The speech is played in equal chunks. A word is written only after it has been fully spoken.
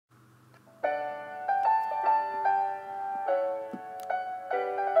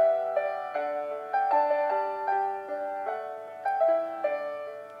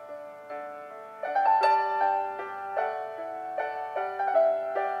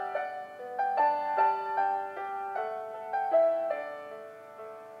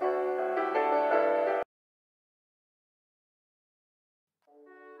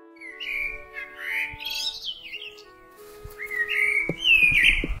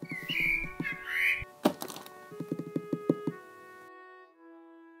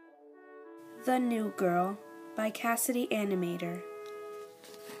The New Girl by CassidyAnimator.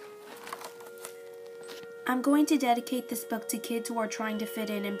 I'm going to dedicate this book to kids who are trying to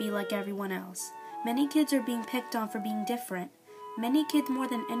fit in and be like everyone else. Many kids are being picked on for being different. Many kids more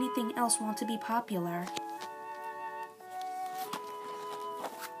than anything else want to be popular.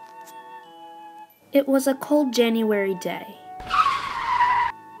 It was a cold January day.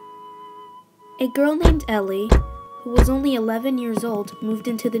 A girl named Ellie, who was only 11 years old, moved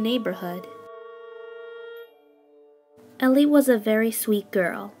into the neighborhood. Ellie was a very sweet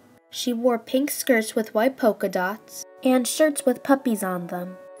girl. She wore pink skirts with white polka dots and shirts with puppies on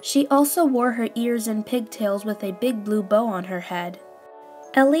them. She also wore her ears in pigtails with a big blue bow on her head.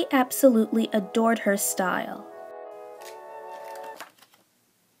 Ellie absolutely adored her style.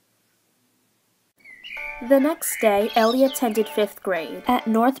 The next day, Ellie attended 5th grade at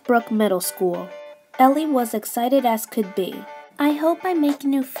North Brook Middle School. Ellie was excited as could be. I hope I make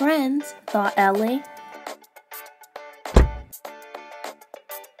new friends, thought Ellie.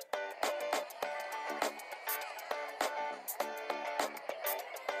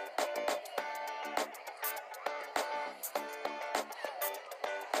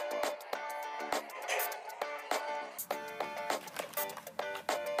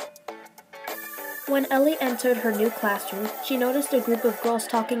 When Ellie entered her new classroom, she noticed a group of girls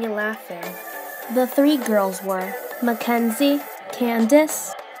talking and laughing. The 3 girls were Mackenzie,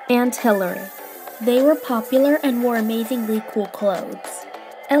 Candace, and Hillary. They were popular and wore amazingly cool clothes.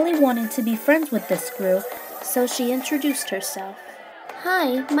 Ellie wanted to be friends with this group, so she introduced herself.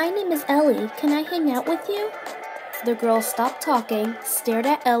 Hi, my name is Ellie. Can I hang out with you? The girls stopped talking, stared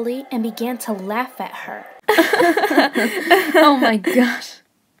at Ellie, and began to laugh at her. Oh my gosh.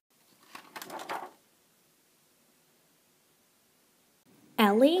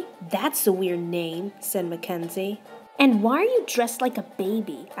 Ellie? That's a weird name, said Mackenzie. And why are you dressed like a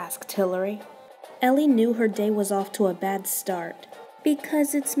baby? Asked Hillary. Ellie knew her day was off to a bad start.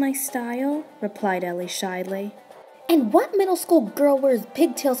 Because it's my style, replied Ellie shyly. And what middle school girl wears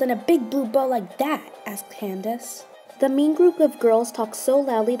pigtails and a big blue bow like that? Asked Candace. The mean group of girls talked so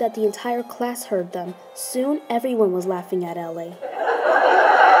loudly that the entire class heard them. Soon, everyone was laughing at Ellie.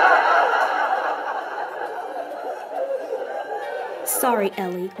 Sorry,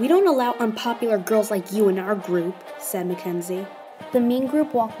 Ellie, we don't allow unpopular girls like you in our group, said Mackenzie. The mean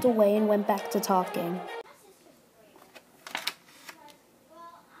group walked away and went back to talking.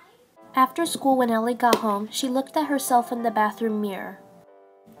 After school, when Ellie got home, she looked at herself in the bathroom mirror.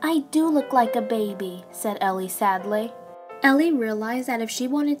 I do look like a baby, said Ellie sadly. Ellie realized that if she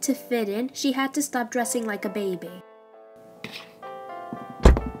wanted to fit in, she had to stop dressing like a baby.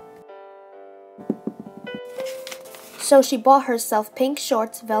 So she bought herself pink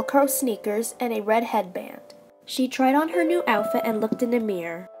shorts, Velcro sneakers, and a red headband. She tried on her new outfit and looked in the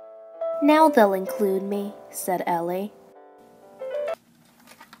mirror. Now they'll include me, said Ellie.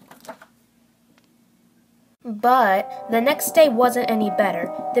 But the next day wasn't any better.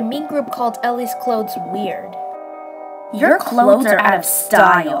 The mean group called Ellie's clothes weird. Your clothes are out of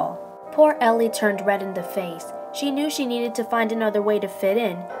style. Poor Ellie turned red in the face. She knew she needed to find another way to fit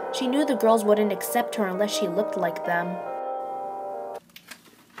in. She knew the girls wouldn't accept her unless she looked like them.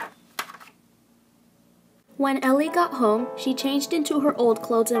 When Ellie got home, she changed into her old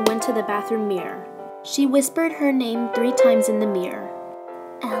clothes and went to the bathroom mirror. She whispered her name 3 times in the mirror.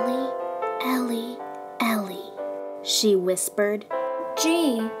 Ellie, Ellie, Ellie, she whispered.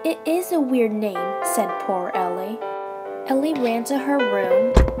 Gee, it is a weird name, said poor Ellie. Ellie ran to her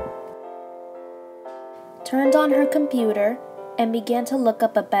room, turned on her computer, and began to look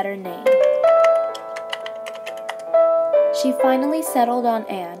up a better name. She finally settled on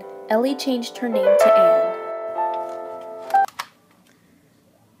Anne. Ellie changed her name to Anne.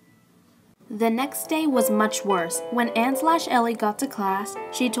 The next day was much worse. When Anne/Ellie got to class,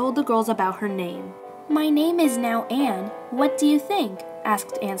 she told the girls about her name. My name is now Anne. What do you think?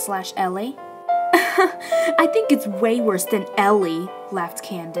 Asked Anne/Ellie. I think it's way worse than Ellie, laughed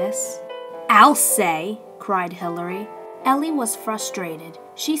Candace. I'll say, cried Hillary. Ellie was frustrated.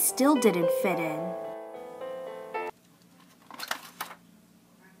 She still didn't fit in.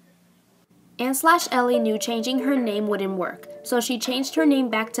 Anne/Ellie knew changing her name wouldn't work, so she changed her name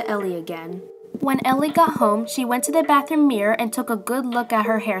back to Ellie again. When Ellie got home, she went to the bathroom mirror and took a good look at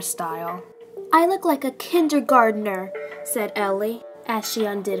her hairstyle. I look like a kindergartner, said Ellie, as she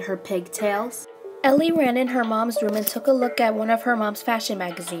undid her pigtails. Ellie ran in her mom's room and took a look at one of her mom's fashion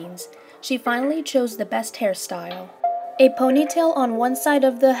magazines. She finally chose the best hairstyle. A ponytail on one side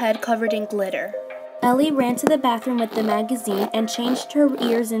of the head covered in glitter. Ellie ran to the bathroom with the magazine and changed her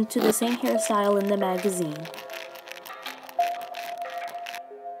ears into the same hairstyle in the magazine.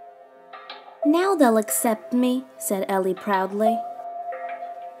 Now they'll accept me, said Ellie proudly.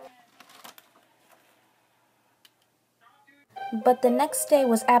 But the next day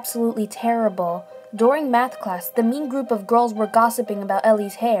was absolutely terrible. During math class, the mean group of girls were gossiping about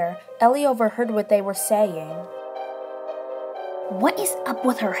Ellie's hair. Ellie overheard what they were saying. What is up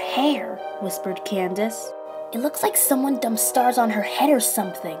with her hair? Whispered Candace. It looks like someone dumped stars on her head or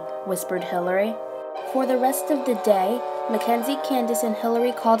something, whispered Hillary. For the rest of the day, Mackenzie, Candace, and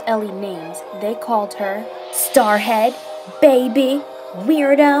Hillary called Ellie names. They called her Starhead, Baby,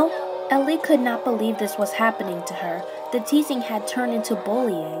 Weirdo. Ellie could not believe this was happening to her. The teasing had turned into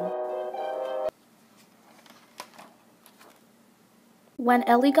bullying. When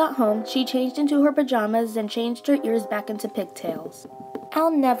Ellie got home, she changed into her pajamas and changed her ears back into pigtails.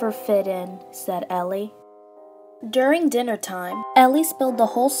 I'll never fit in, said Ellie. During dinner time, Ellie spilled the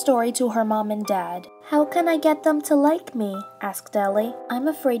whole story to her mom and dad. How can I get them to like me? Asked Ellie. I'm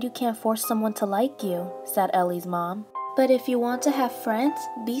afraid you can't force someone to like you, said Ellie's mom. But if you want to have friends,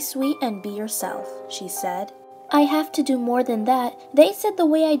 be sweet and be yourself, she said. I have to do more than that. They said the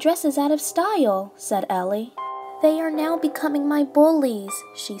way I dress is out of style, said Ellie. They are now becoming my bullies,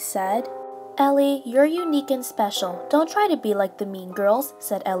 she said. Ellie, you're unique and special. Don't try to be like the mean girls,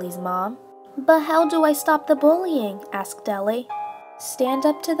 said Ellie's mom. But how do I stop the bullying? Asked Ellie. Stand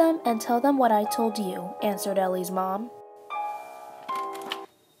up to them and tell them what I told you, answered Ellie's mom.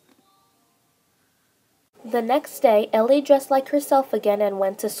 The next day, Ellie dressed like herself again and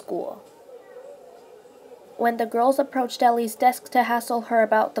went to school. When the girls approached Ellie's desk to hassle her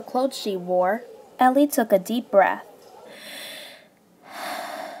about the clothes she wore, Ellie took a deep breath.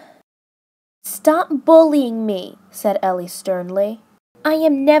 Stop bullying me, said Ellie sternly. I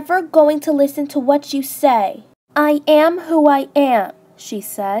am never going to listen to what you say. I am who I am, she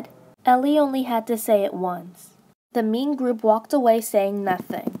said. Ellie only had to say it once. The mean group walked away saying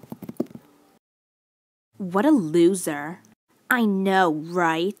nothing. What a loser. I know,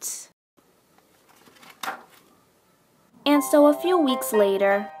 right? And so a few weeks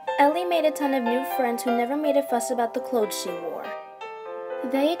later, Ellie made a ton of new friends who never made a fuss about the clothes she wore.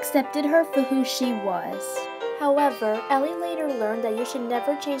 They accepted her for who she was. However, Ellie later learned that you should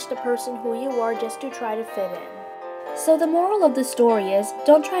never change the person who you are just to try to fit in. So the moral of the story is,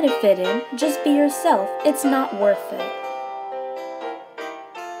 don't try to fit in, just be yourself. It's not worth it.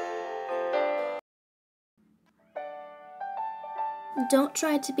 Don't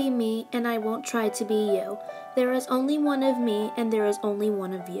try to be me, and I won't try to be you. There is only one of me, and there is only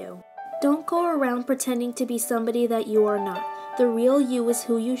one of you. Don't go around pretending to be somebody that you are not. The real you is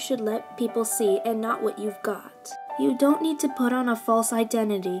who you should let people see and not what you've got. You don't need to put on a false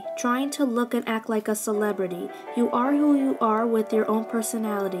identity, trying to look and act like a celebrity. You are who you are with your own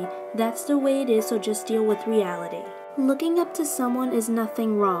personality. That's the way it is, so just deal with reality. Looking up to someone is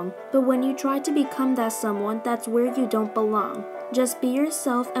nothing wrong, but when you try to become that someone, that's where you don't belong. Just be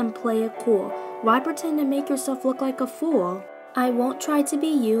yourself and play it cool. Why pretend to make yourself look like a fool? I won't try to be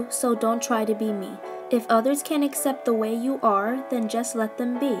you, so don't try to be me. If others can't accept the way you are, then just let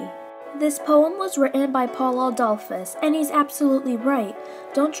them be. This poem was written by Paul Adolphus, and he's absolutely right.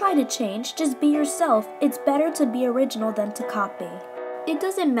 Don't try to change, just be yourself. It's better to be original than to copy. It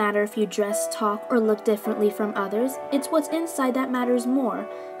doesn't matter if you dress, talk, or look differently from others. It's what's inside that matters more.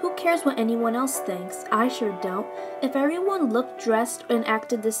 Who cares what anyone else thinks? I sure don't. If everyone looked, dressed, and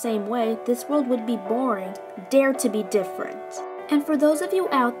acted the same way, this world would be boring. Dare to be different. And for those of you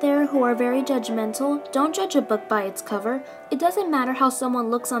out there who are very judgmental, don't judge a book by its cover. It doesn't matter how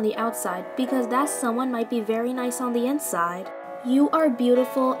someone looks on the outside, because that someone might be very nice on the inside. You are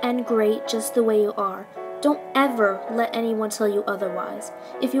beautiful and great just the way you are. Don't ever let anyone tell you otherwise.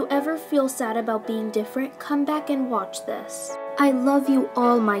 If you ever feel sad about being different, come back and watch this. I love you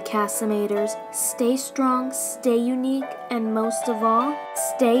all, my CassidyAnimators. Stay strong, stay unique, and most of all,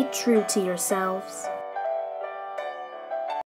 stay true to yourselves.